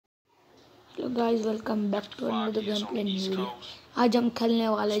Hello guys, welcome back to another game play new video. आज हम खेलने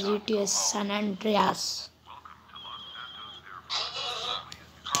वाले GTA सैन एंड्रियास।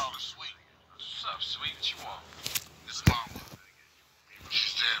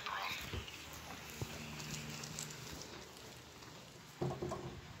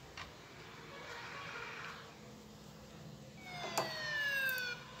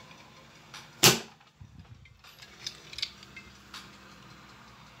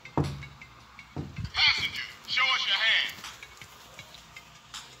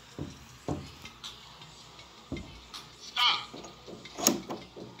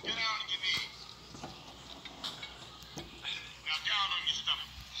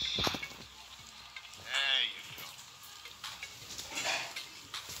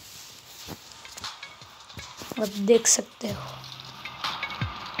 आप देख सकते हो।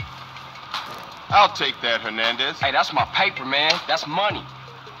 I'll take that, Hernandez. Hey, that's my paper, man. That's money.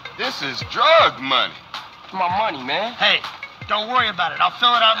 This is drug money. It's my money, man. Hey, don't worry about it. I'll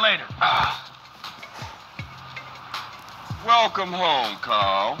fill it out later. Welcome home,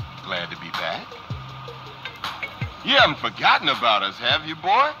 Carl. Glad to be back. You haven't forgotten about us, have you,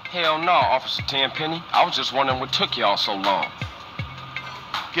 boy? Hell no, Officer Tenpenny. I was just wondering what took y'all so long.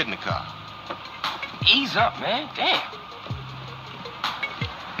 Get in the car. Ease up, man. Damn.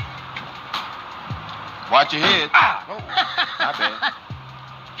 Watch your head. Oh, my bad.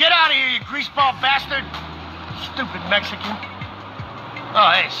 Get out of here, you greaseball bastard! Stupid Mexican.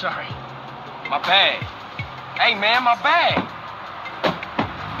 Oh, hey, sorry. My bag. Hey, man, my bag.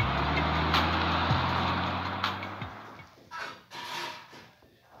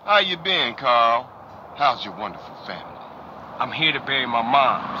 How you been, Carl? How's your wonderful family? I'm here to bury my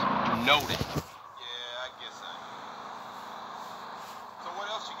moms. You know that. Yeah, I guess I do. So what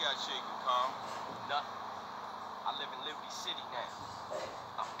else you got shaking, Carl? Nothing. I live in Liberty City now.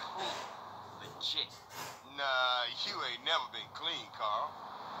 I'm clean. Legit. Nah, you ain't never been clean, Carl.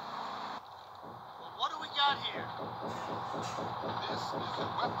 Well, what do we got here? This is a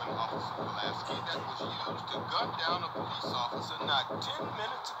weapon, Officer Pulaski, that was used to gun down a police officer not 10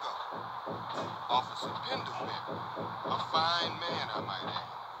 minutes ago. Officer Pendlebury. A fine man, I might add.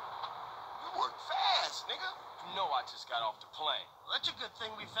 You work fast, nigga. You know I just got off the plane. Well, that's a good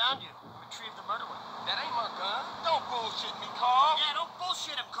thing we found you. Retrieved the murder weapon. That ain't my gun. Don't bullshit me, Carl. Yeah, don't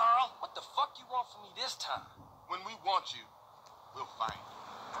bullshit him, Carl. What the fuck you want from me this time? When we want you, we'll find you.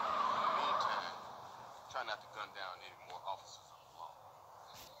 In the meantime, try not to gun down any more officers of the law.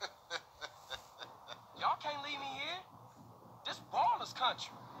 Y'all can't leave me here. This baller's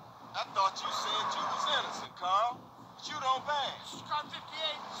country. I thought you said you was innocent, Carl. But you don't bang. This is car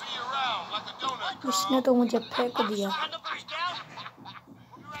 58. See you around like a donut, Carl. उसने तो मुझे फेंक दिया। Handlebars down.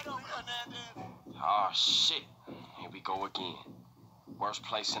 We'll be right over. Hernandez. Oh, shit. Here we go again. Worst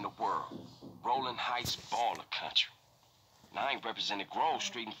place in the world. Rolling Heights baller country. Now, I ain't represented Grove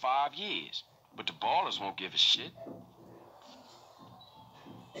Street in 5 years. But the ballers won't give a shit.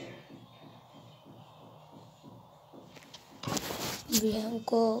 भी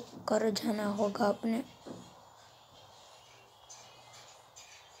हमको कर जाना होगा अपने।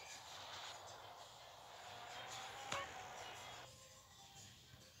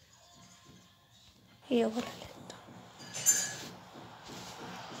 ये वाला लेता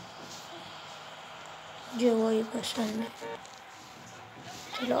जो वही पसंद है।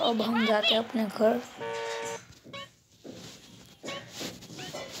 चलो अब हम जाते हैं अपने घर।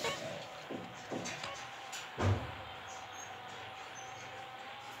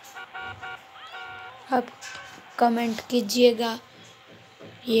 आप कमेंट कीजिएगा,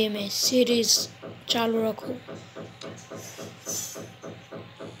 ये मैं सीरीज चालू रखूं।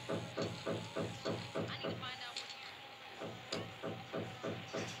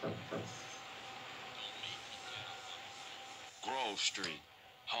 Grove Street.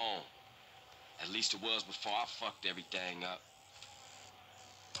 Home. At least it was before I fucked everything up.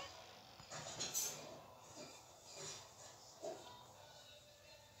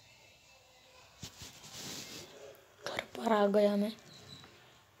 घर पर आ गया मैं।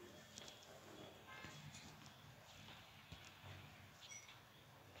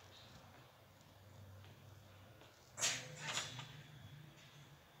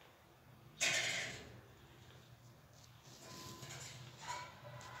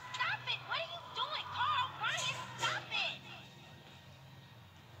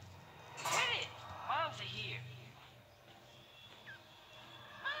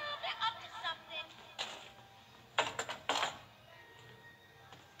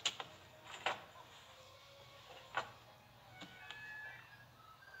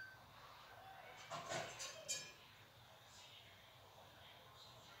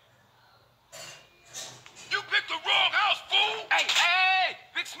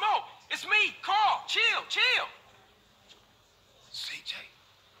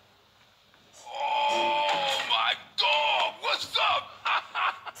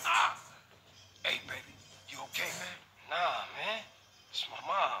 okay, man? Nah, man. It's my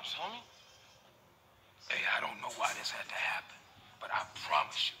mom's, homie. Hey, I don't know why this had to happen, but I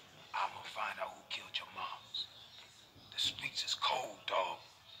promise you, I'm gonna find out who killed your moms. The streets is cold, dog.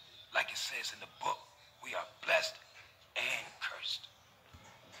 Like it says in the book, we are blessed and cursed.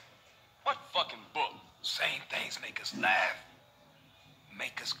 What fucking book? Same things make us laugh,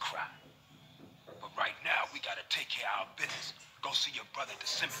 make us cry. But right now, we gotta take care of our business. Go see your brother at the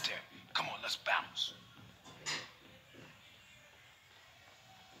cemetery. Come on, let's bounce.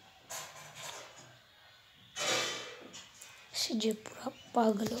 सीजे पूरा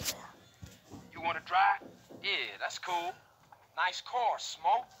पागल हो गया. You wanna drive? Yeah, that's cool. Nice car,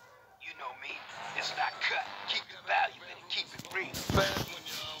 Smoke. You know me. It's not cut. Keep the value in it. Keep it real.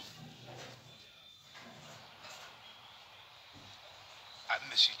 I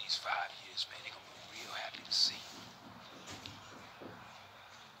miss you these 5 years, man. They're gonna be real happy to see you.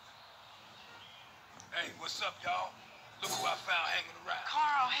 Hey, what's up, y'all? Look who I found hanging around.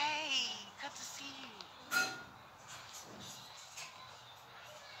 Carl, hey, good to see you.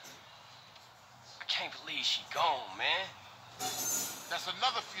 I can't believe she gone, man. That's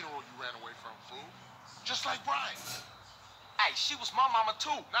another funeral you ran away from, fool. Just like Brian. Hey, she was my mama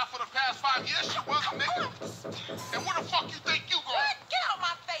too. Not for the past 5 years, she was a nigga. And where the fuck you think you going? What? Get out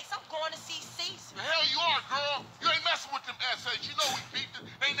my face. I'm going to see Cece. The hell you are, girl. You ain't messing with them essays. You know we beat them.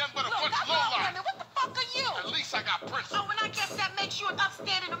 Ain't nothing but a Look, bunch of I'm not lowlife. women. What the fuck are you? At least I got principles. Oh, and I guess that makes you an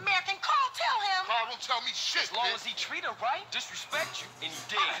upstanding American. Carl, tell him. Carl, don't tell me shit, As long bitch. as he treat her right, disrespect you, and he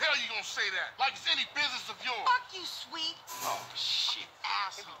How the did. hell you gonna say that? Like it's any business of yours. Fuck you, sweet. Oh, shit.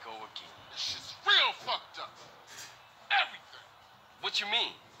 Here we Asshole. go again. This shit's real fucked up. Everything. What you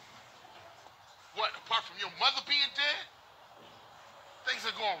mean? What, apart from your mother being dead? Things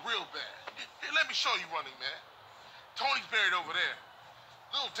are going real bad. Here, let me show you running, man. Tony's buried over there.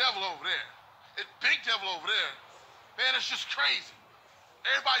 Little devil over there. And big devil over there. Man, it's just crazy.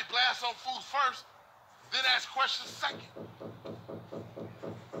 Everybody blasts on fools first, then ask questions second.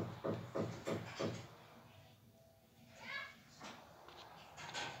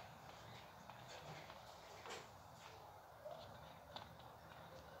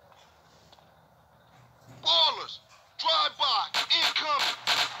 Ballers, drive by, incoming.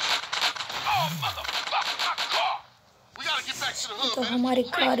 Oh, motherfucker, my car. We gotta get back to the hood, तो man. हमारी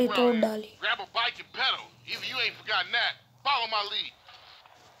It's car he crazy तोड़ around here. डाली. Grab a bike and pedal. Even you ain't forgotten that. Follow my lead.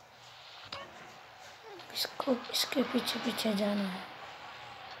 इसको इसके पीछे पीछे जाना है.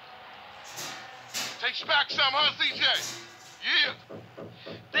 Takes you back some, huh, CJ? Yeah.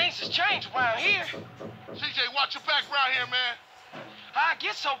 Things has changed around here. CJ, watch your back around here, man. How I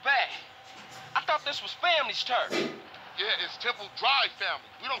get so bad? I thought this was family's turf. Yeah, it's Temple Drive family.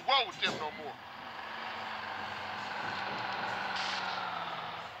 We don't roll with them no more.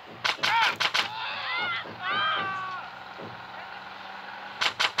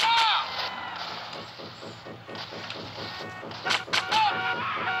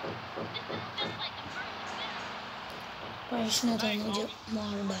 इसने तो मुझे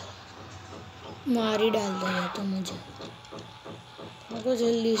मार ही डाल दिया तो मुझे. मेरे को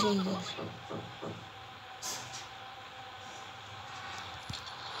जल्दी से इधर से.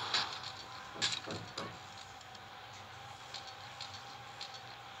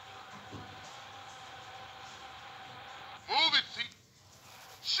 Move it, see?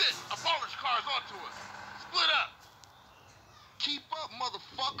 Shit, a baller's car's onto us. Split up. Keep up,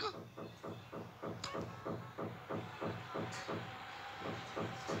 motherfucker.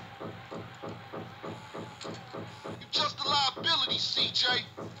 You just a liability, CJ.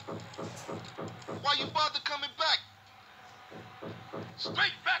 Why you bother coming back?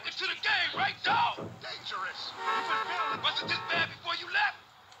 Straight back into the game, right, dog? Dangerous. You been feeling it. Wasn't this bad before you left?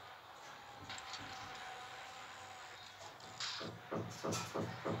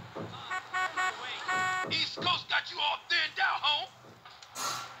 East Coast got you all thinned out, home.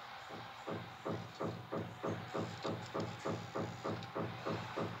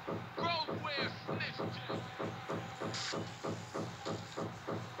 Roadware snitch.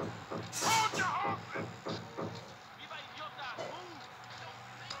 Hold your horses! Viva idiota! Move!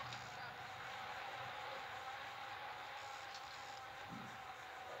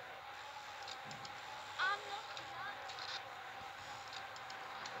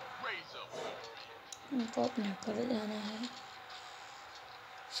 Raise up. उनको अपने पर जाना है.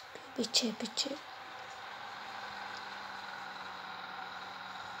 इसके पीछे पीछे.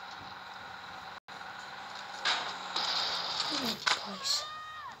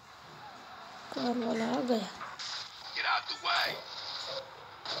 Car वाला आ गया. Get out the way!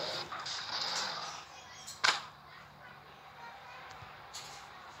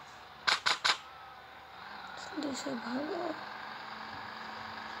 जैसे भागो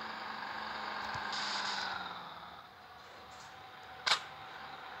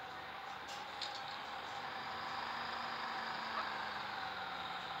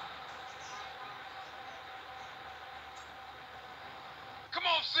Come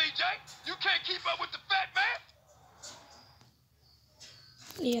on, CJ. You can't keep up with the fat man.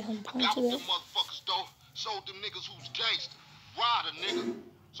 ये हम Got पहुंच with गए them motherfuckers, though. Showed them niggas who's gangster. Ride a nigga.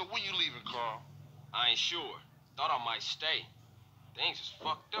 So when you leaving, Carl? I ain't sure. Thought I might stay. Things is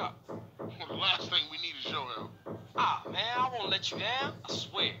fucked up. Well, the last thing we need is your help. Ah, man, I won't let you down. I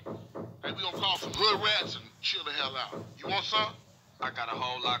swear. Hey, we gonna call some hood rats and chill the hell out. You want some? I got a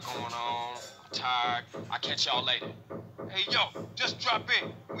whole lot going on. I'm tired. I'll catch y'all later. Hey, yo, just drop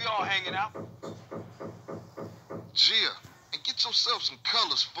in. We all hanging out. Gia, and get yourself some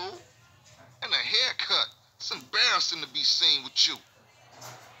colors, fool. And a haircut. It's embarrassing to be seen with you.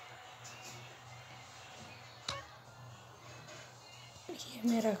 ये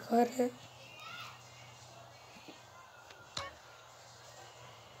मेरा घर है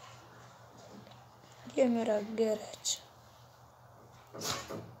ये मेरा garage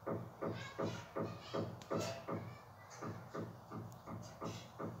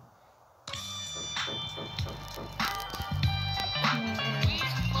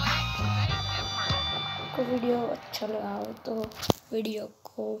को video अच्छा लगा हो तो वीडियो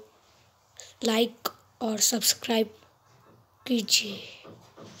को लाइक और सब्सक्राइब कीजिए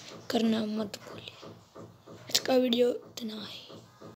करना मत भूलिए। इसका वीडियो इतना ही।